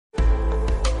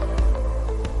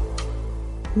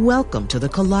Welcome to the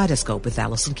Kaleidoscope with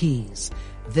Allison Keyes.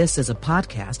 This is a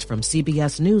podcast from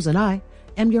CBS News, and I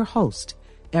am your host.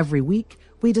 Every week,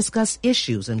 we discuss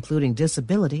issues including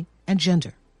disability and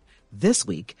gender. This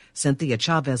week, Cynthia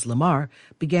Chavez Lamar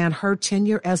began her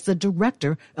tenure as the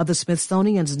director of the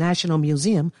Smithsonian's National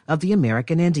Museum of the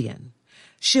American Indian.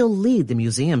 She'll lead the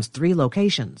museum's 3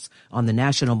 locations on the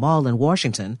National Mall in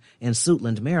Washington, in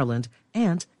Suitland, Maryland,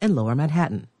 and in Lower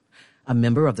Manhattan. A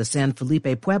member of the San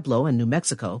Felipe Pueblo in New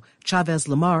Mexico, Chavez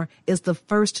Lamar is the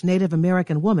first Native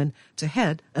American woman to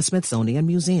head a Smithsonian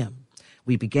museum.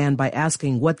 We began by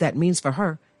asking what that means for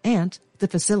her and the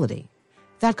facility.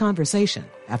 That conversation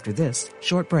after this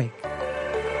short break.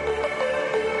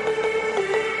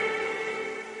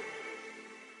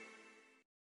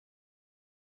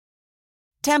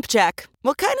 Temp check.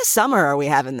 What kind of summer are we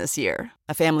having this year?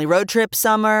 A family road trip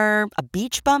summer? A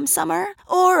beach bum summer?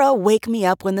 Or a wake me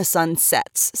up when the sun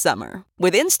sets summer?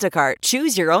 With Instacart,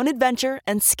 choose your own adventure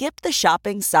and skip the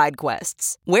shopping side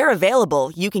quests. Where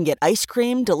available, you can get ice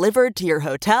cream delivered to your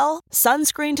hotel,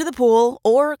 sunscreen to the pool,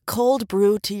 or cold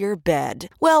brew to your bed.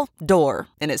 Well, door,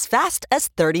 in as fast as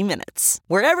 30 minutes.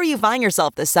 Wherever you find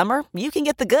yourself this summer, you can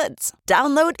get the goods.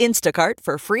 Download Instacart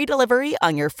for free delivery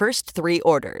on your first 3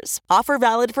 orders. Offer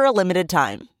valid for a limited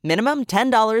time. Minimum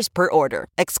 $10 per order.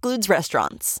 Excludes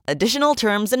restaurants. Additional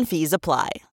terms and fees apply.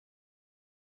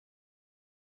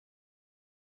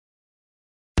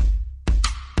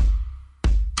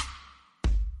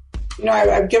 You know,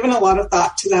 I've given a lot of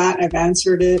thought to that. I've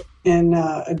answered it in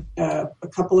a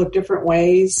couple of different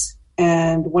ways.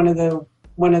 And one of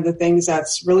the things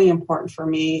that's really important for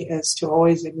me is to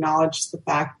always acknowledge the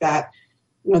fact that,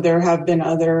 you know, there have been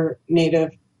other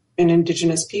Native and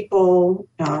Indigenous people,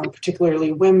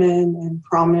 particularly women, in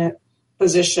prominent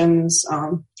positions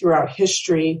throughout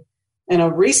history. And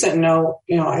a recent note,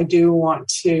 you know, I do want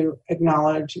to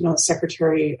acknowledge, you know,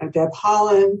 Secretary Deb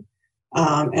Haaland,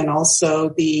 and also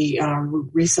the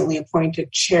recently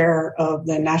appointed chair of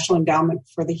the National Endowment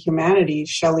for the Humanities,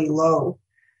 Shelley Lowe.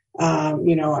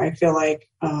 You know, I feel like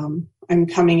I'm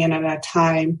coming in at a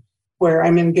time where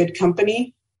I'm in good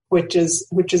company, which is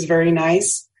very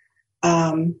nice.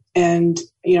 And,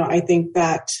 you know, I think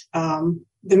that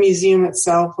the museum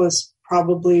itself was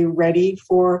probably ready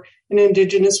for an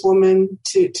Indigenous woman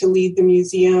to lead the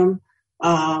museum.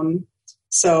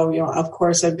 So, you know, of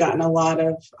course, I've gotten a lot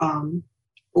of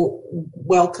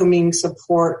welcoming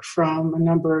support from a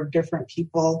number of different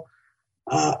people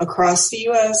across the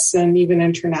U.S. and even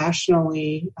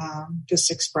internationally, just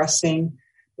expressing,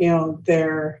 you know,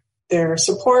 their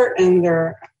support and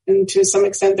to some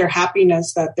extent their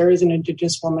happiness that there is an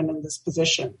Indigenous woman in this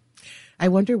position. I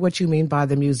wonder what you mean by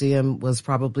the museum was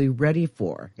probably ready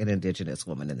for an Indigenous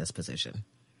woman in this position.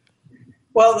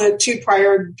 Well, the 2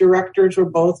 prior directors were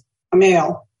both a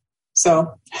male,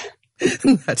 so.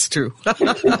 That's true.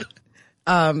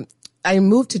 I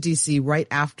moved to D.C. right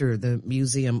after the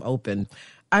museum opened.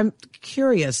 I'm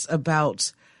curious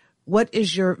about what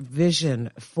is your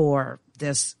vision for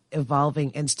this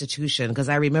evolving institution? Because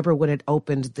I remember when it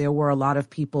opened, there were a lot of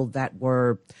people that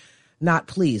were not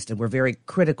pleased and were very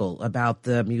critical about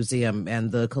the museum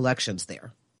and the collections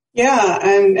there. Yeah,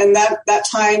 and that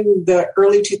time, the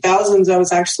early 2000s, I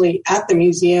was actually at the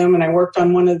museum and I worked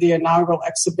on one of the inaugural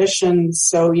exhibitions.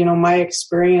 So, you know, my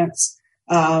experience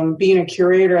being a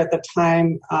curator at the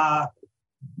time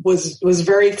was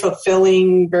very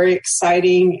fulfilling, very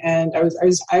exciting, and I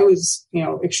was you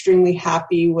know, extremely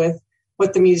happy with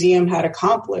what the museum had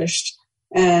accomplished.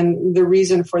 And the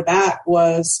reason for that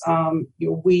was you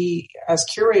know, we as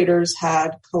curators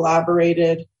had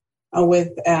collaborated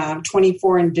with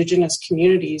 24 Indigenous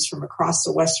communities from across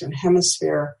the Western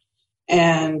Hemisphere.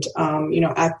 And, you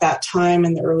know, at that time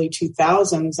in the early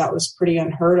 2000s, that was pretty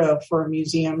unheard of for a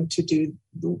museum to do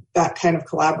that kind of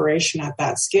collaboration at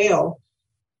that scale.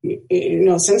 You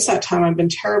know, since that time, I've been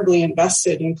terribly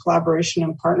invested in collaboration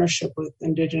and partnership with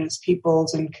Indigenous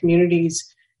peoples and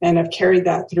communities, and I've carried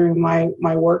that through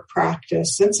my work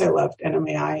practice since I left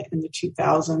NMAI in the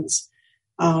 2000s.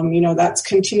 You know, that's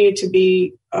continued to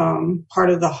be part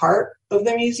of the heart of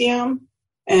the museum.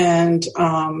 And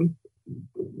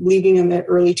leaving in the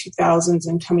early 2000s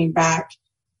and coming back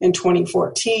in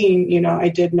 2014, you know, I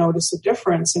did notice a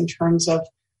difference in terms of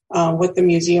what the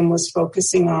museum was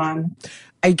focusing on.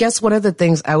 I guess one of the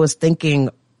things I was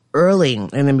thinking early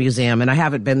in the museum, and I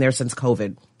haven't been there since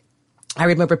COVID, I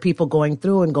remember people going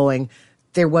through and going,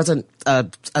 there wasn't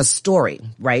a story,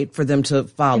 right, for them to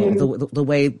follow, mm-hmm. the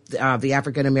way the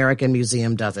African American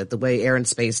Museum does it, the way Air and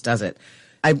Space does it.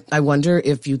 I wonder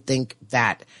if you think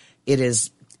that it is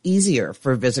easier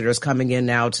for visitors coming in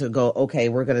now to go, okay,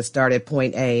 we're going to start at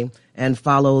point A and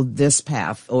follow this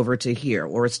path over to here,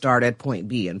 or start at point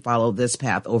B and follow this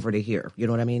path over to here? You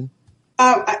know what I mean?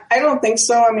 I don't think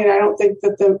so. I mean, I don't think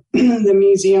that the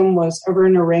museum was ever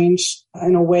arranged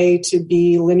in a way to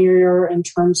be linear in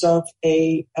terms of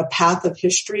a path of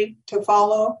history to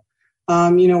follow.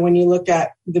 When you look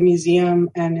at the museum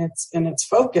and its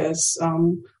focus,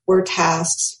 we're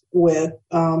tasked with,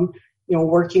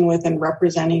 working with and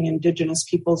representing Indigenous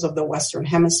peoples of the Western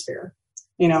Hemisphere.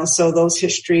 So those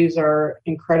histories are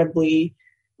incredibly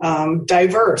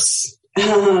diverse.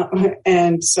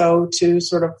 And so to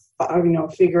sort of,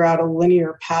 figure out a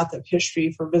linear path of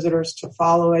history for visitors to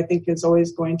follow, I think is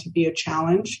always going to be a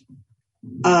challenge.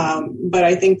 But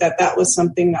I think that was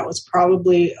something that was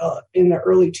probably in the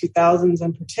early 2000s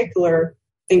in particular,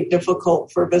 I think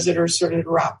difficult for visitors sort of to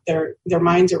wrap their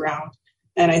minds around.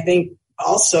 And I think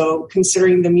also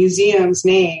considering the museum's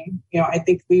name, I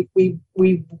think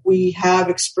we have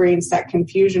experienced that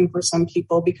confusion for some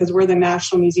people because we're the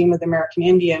National Museum of the American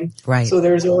Indian. Right. So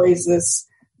there's always this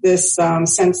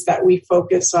sense that we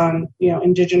focus on,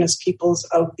 Indigenous peoples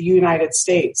of the United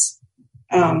States.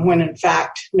 When in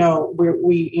fact, no,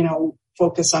 we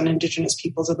focus on Indigenous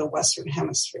peoples of the Western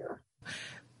Hemisphere.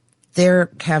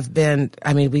 There have been,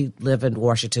 we live in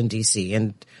Washington, D.C.,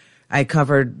 and I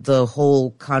covered the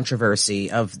whole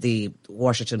controversy of the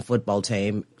Washington football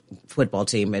team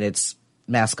and its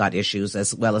mascot issues,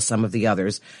 as well as some of the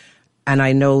others. And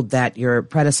I know that your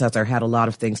predecessor had a lot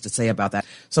of things to say about that.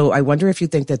 So I wonder if you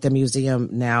think that the museum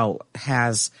now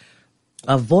has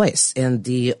a voice in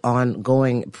the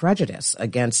ongoing prejudice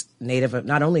against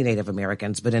not only Native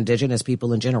Americans, but Indigenous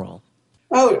people in general.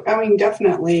 Oh,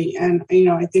 definitely. And,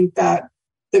 I think that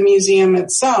the museum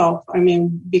itself,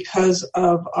 because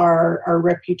of our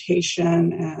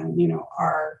reputation and,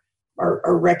 our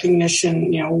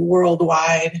recognition,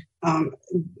 worldwide,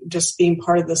 just being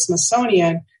part of the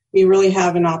Smithsonian, we really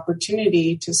have an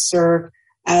opportunity to serve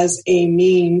as a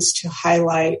means to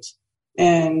highlight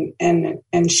and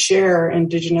share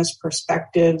Indigenous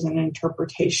perspectives and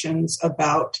interpretations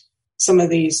about some of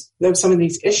these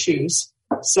issues.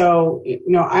 So,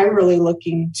 I'm really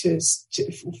looking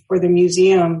for the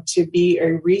museum to be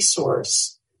a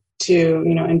resource to,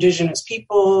 Indigenous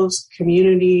peoples,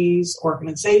 communities,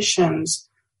 organizations,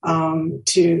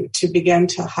 to begin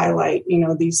to highlight,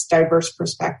 these diverse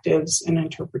perspectives and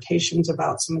interpretations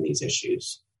about some of these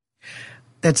issues.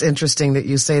 That's interesting that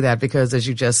you say that because, as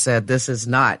you just said, this is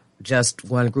not just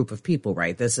one group of people,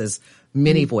 right? This is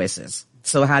many voices.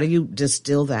 So how do you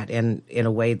distill that in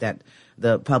a way that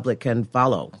the public can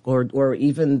follow, or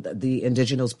even the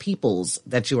Indigenous peoples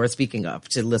that you are speaking of,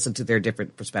 to listen to their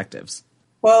different perspectives?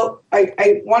 Well,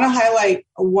 I want to highlight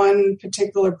one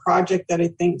particular project that I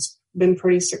think's been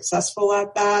pretty successful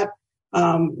at that.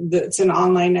 It's an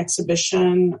online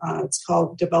exhibition. It's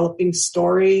called Developing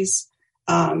Stories.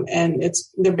 And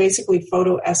they're basically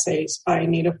photo essays by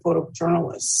Native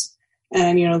photojournalists.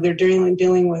 And, they're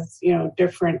dealing with,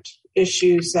 different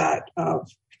issues that of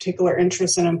particular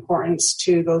interest and importance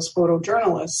to those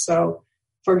photojournalists. So,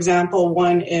 for example,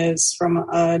 one is from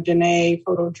a Dene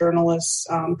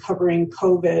photojournalist covering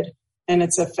COVID and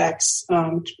its effects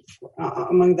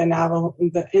among the Navajo,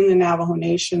 in the Navajo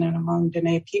Nation and among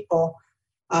Dene people.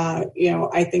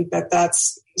 I think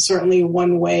that's certainly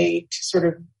one way to sort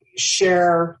of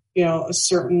share, a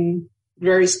certain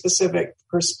very specific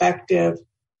perspective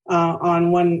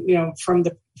on one, from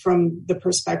the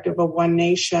perspective of one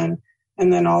nation.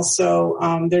 And then also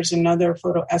there's another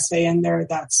photo essay in there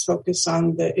that's focused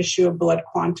on the issue of blood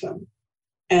quantum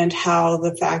and how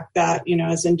the fact that,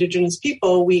 as Indigenous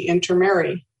people, we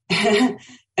intermarry.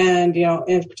 And,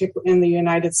 in particular in the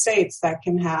United States, that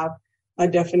can have a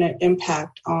definite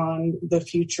impact on the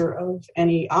future of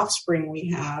any offspring we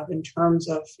have in terms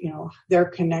of, their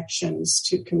connections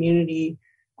to community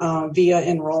via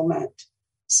enrollment.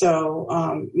 So,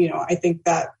 I think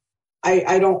that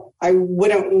I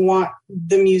wouldn't want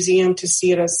the museum to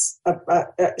see it as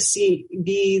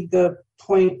be the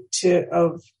point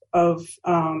to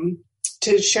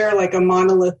share like a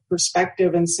monolith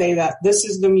perspective and say that this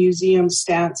is the museum's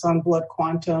stance on blood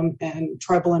quantum and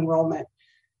tribal enrollment.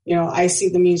 I see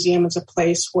the museum as a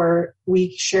place where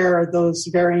we share those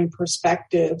varying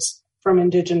perspectives from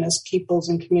Indigenous peoples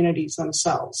and communities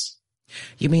themselves.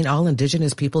 You mean all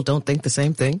Indigenous people don't think the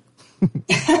same thing?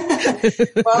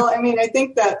 Well, I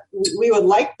think that we would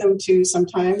like them to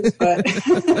sometimes, but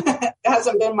it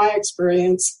hasn't been my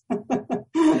experience.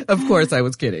 Of course, I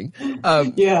was kidding.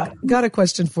 Yeah. Got a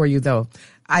question for you, though.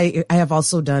 I have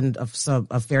also done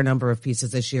a fair number of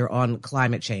pieces this year on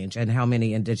climate change and how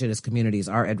many indigenous communities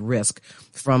are at risk,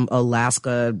 from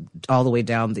Alaska all the way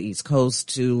down the East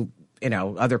Coast to,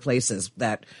 other places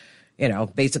that,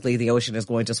 basically the ocean is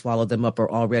going to swallow them up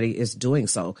or already is doing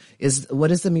so.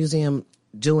 What is the museum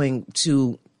doing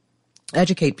to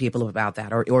educate people about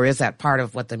that? Or is that part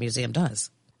of what the museum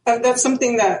does? That's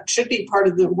something that should be part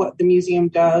of what the museum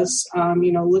does.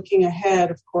 Looking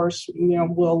ahead, of course,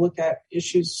 we'll look at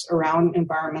issues around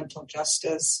environmental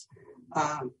justice.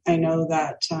 I know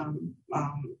that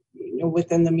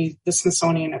within the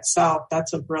Smithsonian itself,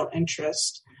 that's of real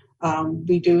interest.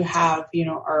 We do have,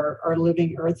 our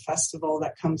Living Earth Festival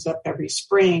that comes up every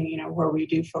spring, where we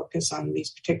do focus on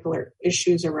these particular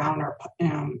issues around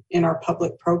in our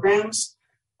public programs.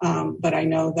 But I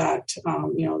know that,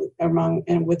 among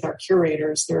and with our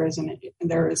curators, there is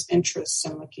interest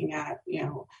in looking at,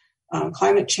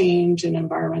 climate change and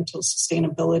environmental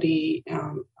sustainability,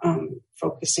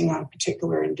 focusing on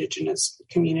particular indigenous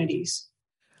communities.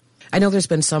 I know there's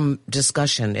been some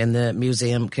discussion in the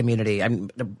museum community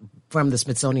from the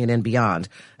Smithsonian and beyond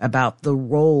about the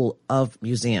role of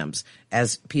museums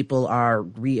as people are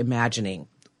reimagining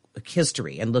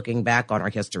history and looking back on our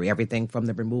history, everything from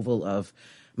the removal of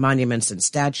monuments and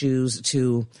statues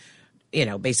to,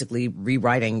 basically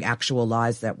rewriting actual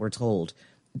lies that were told.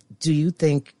 Do you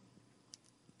think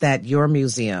that your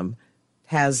museum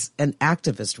has an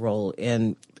activist role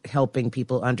in helping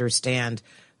people understand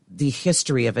the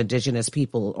history of indigenous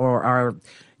people, or are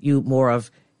you more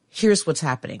of, here's what's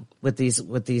happening with these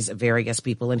various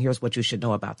people and here's what you should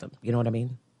know about them? You know what I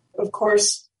mean? Of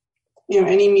course,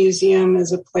 any museum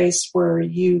is a place where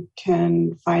you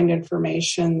can find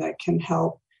information that can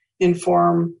help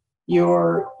inform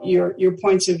your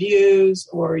points of views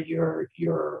or your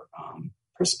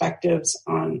perspectives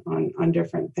on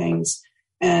different things.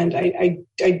 And I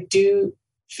do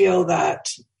feel that,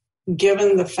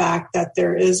 given the fact that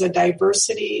there is a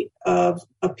diversity of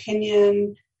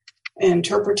opinion,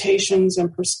 interpretations,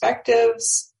 and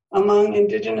perspectives among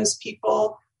Indigenous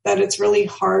people, that it's really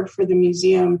hard for the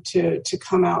museum to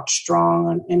come out strong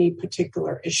on any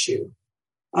particular issue.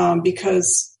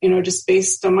 Because, just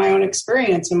based on my own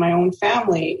experience and my own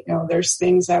family, there's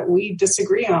things that we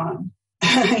disagree on.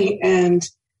 And,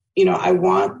 I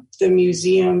want the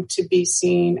museum to be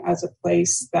seen as a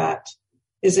place that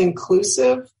is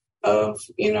inclusive of,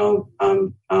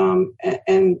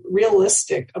 and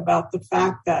realistic about the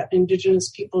fact that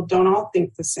Indigenous people don't all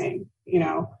think the same,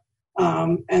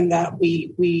 and that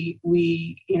we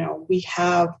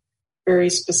have very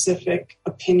specific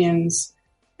opinions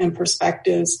and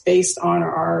perspectives based on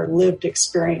our lived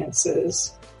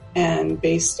experiences and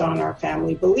based on our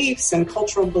family beliefs and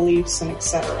cultural beliefs and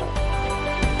etc.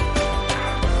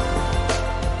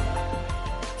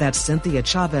 That's Cynthia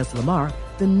Chavez Lamar,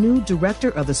 the new director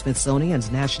of the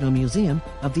Smithsonian's National Museum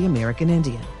of the American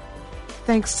Indian.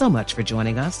 Thanks so much for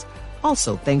joining us.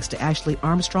 Also, thanks to Ashley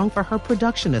Armstrong for her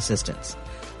production assistance.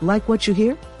 Like what you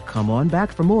hear? Come on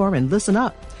back for more and listen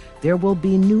up. There will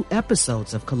be new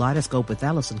episodes of Kaleidoscope with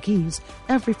Allison Keyes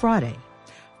every Friday.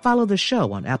 Follow the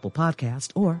show on Apple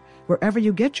Podcast or wherever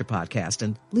you get your podcast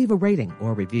and leave a rating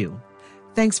or review.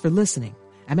 Thanks for listening.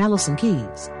 I'm Allison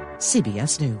Keyes,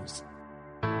 CBS News.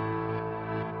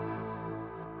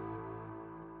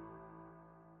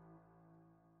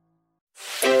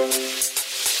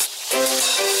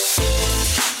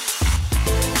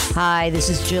 Hi, this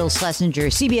is Jill Schlesinger,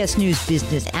 CBS News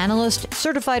business analyst,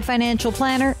 certified financial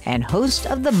planner, and host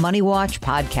of the Money Watch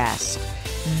podcast.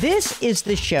 This is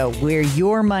the show where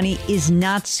your money is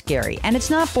not scary and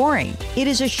it's not boring. It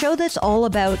is a show that's all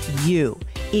about you.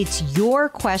 It's your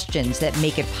questions that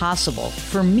make it possible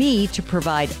for me to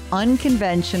provide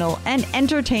unconventional and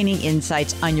entertaining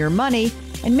insights on your money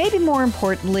and maybe more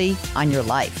importantly, on your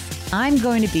life. I'm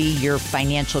going to be your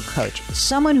financial coach,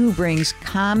 someone who brings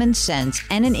common sense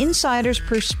and an insider's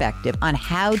perspective on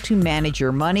how to manage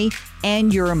your money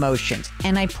and your emotions.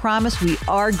 And I promise we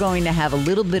are going to have a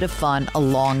little bit of fun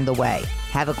along the way.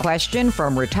 Have a question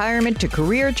from retirement to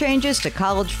career changes to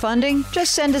college funding?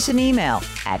 Just send us an email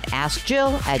at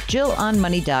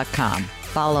askjill@jillonmoney.com.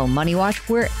 Follow Money Watch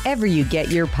wherever you get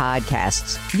your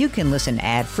podcasts. You can listen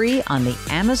ad-free on the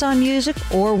Amazon Music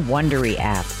or Wondery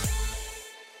app.